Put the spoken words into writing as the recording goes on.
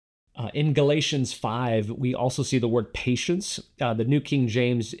In Galatians 5, we also see the word patience. The New King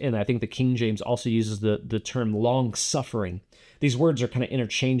James, and I think the King James also uses the term long-suffering. These words are kind of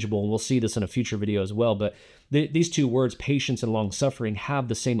interchangeable, and we'll see this in a future video as well. But these two words, patience and long-suffering, have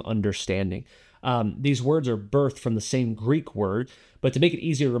the same understanding. These words are birthed from the same Greek word, but to make it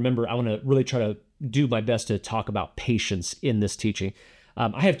easier to remember, I want to really try to do my best to talk about patience in this teaching.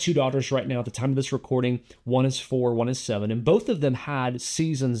 I have two daughters right now at the time of this recording. One is 4, one is 7, and both of them had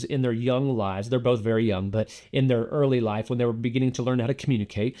seasons in their young lives. They're both very young, but in their early life when they were beginning to learn how to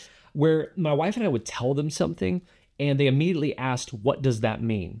communicate, where my wife and I would tell them something, and they immediately asked, what does that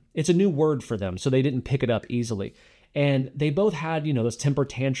mean? It's a new word for them, so they didn't pick it up easily. And they both had, those temper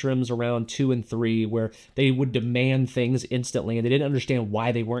tantrums around 2 and 3 where they would demand things instantly and they didn't understand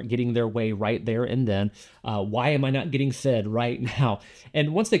why they weren't getting their way right there and then. Why am I not getting fed right now?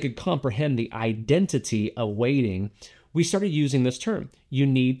 And once they could comprehend the identity of waiting, we started using this term. You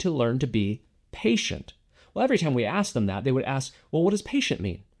need to learn to be patient. Well, every time we asked them that, they would ask, well, what does patient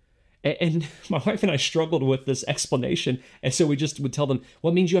mean? And my wife and I struggled with this explanation. And so we just would tell them,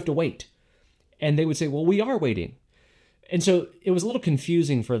 well, it means you have to wait. And they would say, well, we are waiting. And so it was a little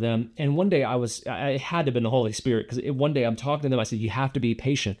confusing for them. And one day I had to have been the Holy Spirit, because one day I'm talking to them. I said, you have to be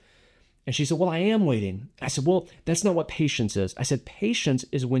patient. And she said, well, I am waiting. I said, well, that's not what patience is. I said, patience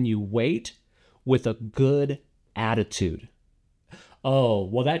is when you wait with a good attitude. Oh,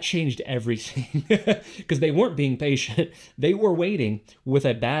 well, that changed everything because they weren't being patient. They were waiting with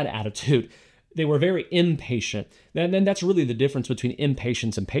a bad attitude. They were very impatient. And then that's really the difference between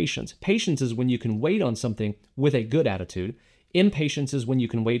impatience and patience. Patience is when you can wait on something with a good attitude. Impatience is when you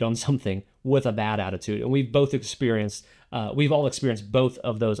can wait on something with a bad attitude. And we've all experienced both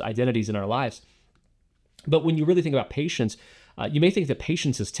of those identities in our lives. But when you really think about patience, you may think that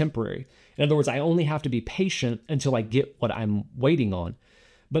patience is temporary. In other words, I only have to be patient until I get what I'm waiting on.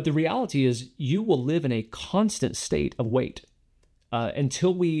 But the reality is you will live in a constant state of wait.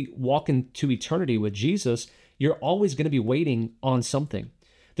 Until we walk into eternity with Jesus, you're always going to be waiting on something.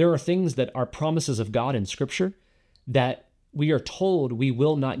 There are things that are promises of God in Scripture that we are told we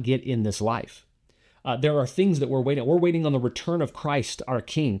will not get in this life. There are things that we're waiting. We're waiting on the return of Christ, our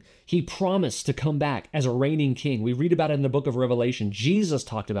King. He promised to come back as a reigning King. We read about it in the book of Revelation. Jesus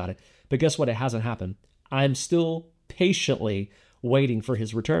talked about it. But guess what? It hasn't happened. I'm still patiently waiting for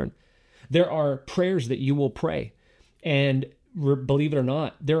his return. There are prayers that you will pray. And believe it or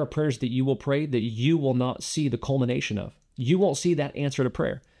not, there are prayers that you will pray that you will not see the culmination of. You won't see that answer to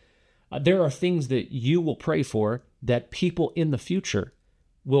prayer. There are things that you will pray for that people in the future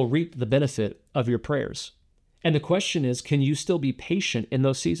will reap the benefit of your prayers. And the question is, can you still be patient in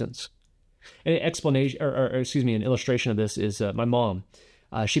those seasons? An an illustration of this is my mom.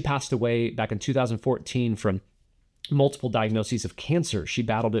 She passed away back in 2014 from multiple diagnoses of cancer. She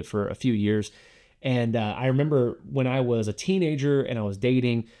battled it for a few years. And I remember when I was a teenager and I was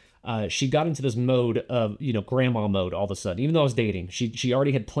dating, she got into this mode of, grandma mode all of a sudden. Even though I was dating, she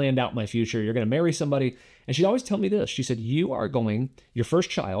already had planned out my future. You're going to marry somebody. And she'd always tell me this. She said, your first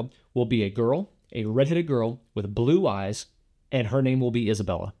child will be a girl, a redheaded girl with blue eyes, and her name will be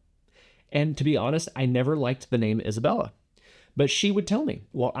Isabella. And to be honest, I never liked the name Isabella. But she would tell me,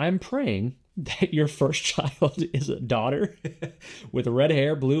 well, I'm praying that your first child is a daughter with red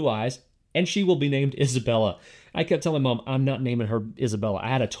hair, blue eyes, and she will be named Isabella. I kept telling Mom, I'm not naming her Isabella. I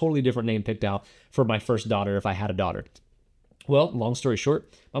had a totally different name picked out for my first daughter if I had a daughter. Well, long story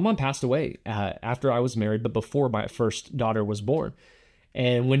short, my mom passed away after I was married, but before my first daughter was born.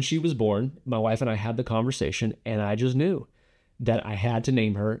 And when she was born, my wife and I had the conversation, and I just knew that I had to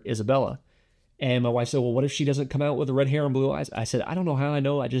name her Isabella. And my wife said, well, what if she doesn't come out with red hair and blue eyes? I said, I don't know how I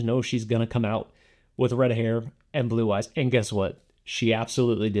know. I just know she's going to come out with red hair and blue eyes. And guess what? She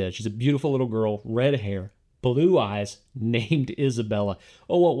absolutely did. She's a beautiful little girl, red hair, blue eyes, named Isabella.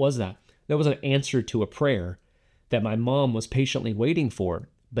 Oh, what was that? That was an answer to a prayer that my mom was patiently waiting for,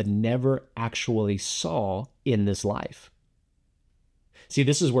 but never actually saw in this life. See,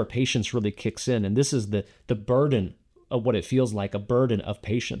 this is where patience really kicks in, and this is the burden of what it feels like, a burden of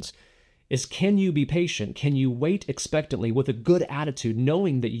patience, is can you be patient? Can you wait expectantly with a good attitude,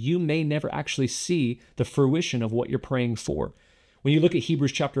 knowing that you may never actually see the fruition of what you're praying for? When you look at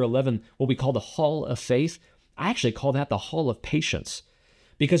Hebrews chapter 11, what we call the hall of faith, I actually call that the hall of patience.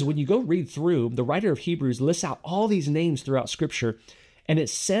 Because when you go read through, the writer of Hebrews lists out all these names throughout Scripture, and it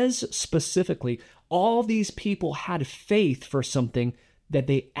says specifically, all these people had faith for something that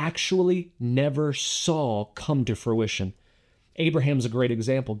they actually never saw come to fruition. Abraham's a great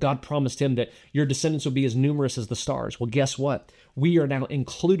example. God promised him that your descendants will be as numerous as the stars. Well, guess what? We are now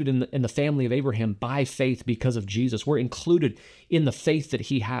included in the family of Abraham by faith because of Jesus. We're included in the faith that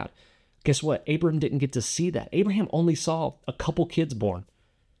he had. Guess what? Abraham didn't get to see that. Abraham only saw a couple kids born.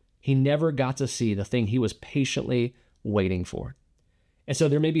 He never got to see the thing he was patiently waiting for. And so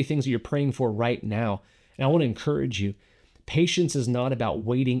there may be things that you're praying for right now. And I want to encourage you. Patience is not about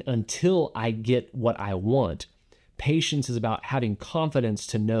waiting until I get what I want. Patience is about having confidence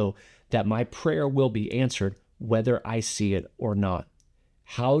to know that my prayer will be answered whether I see it or not.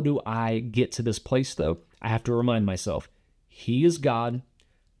 How do I get to this place, though? I have to remind myself, He is God,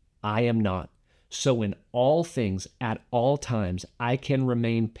 I am not. So in all things, at all times, I can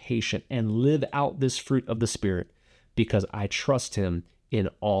remain patient and live out this fruit of the Spirit because I trust Him in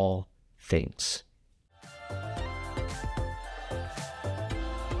all things.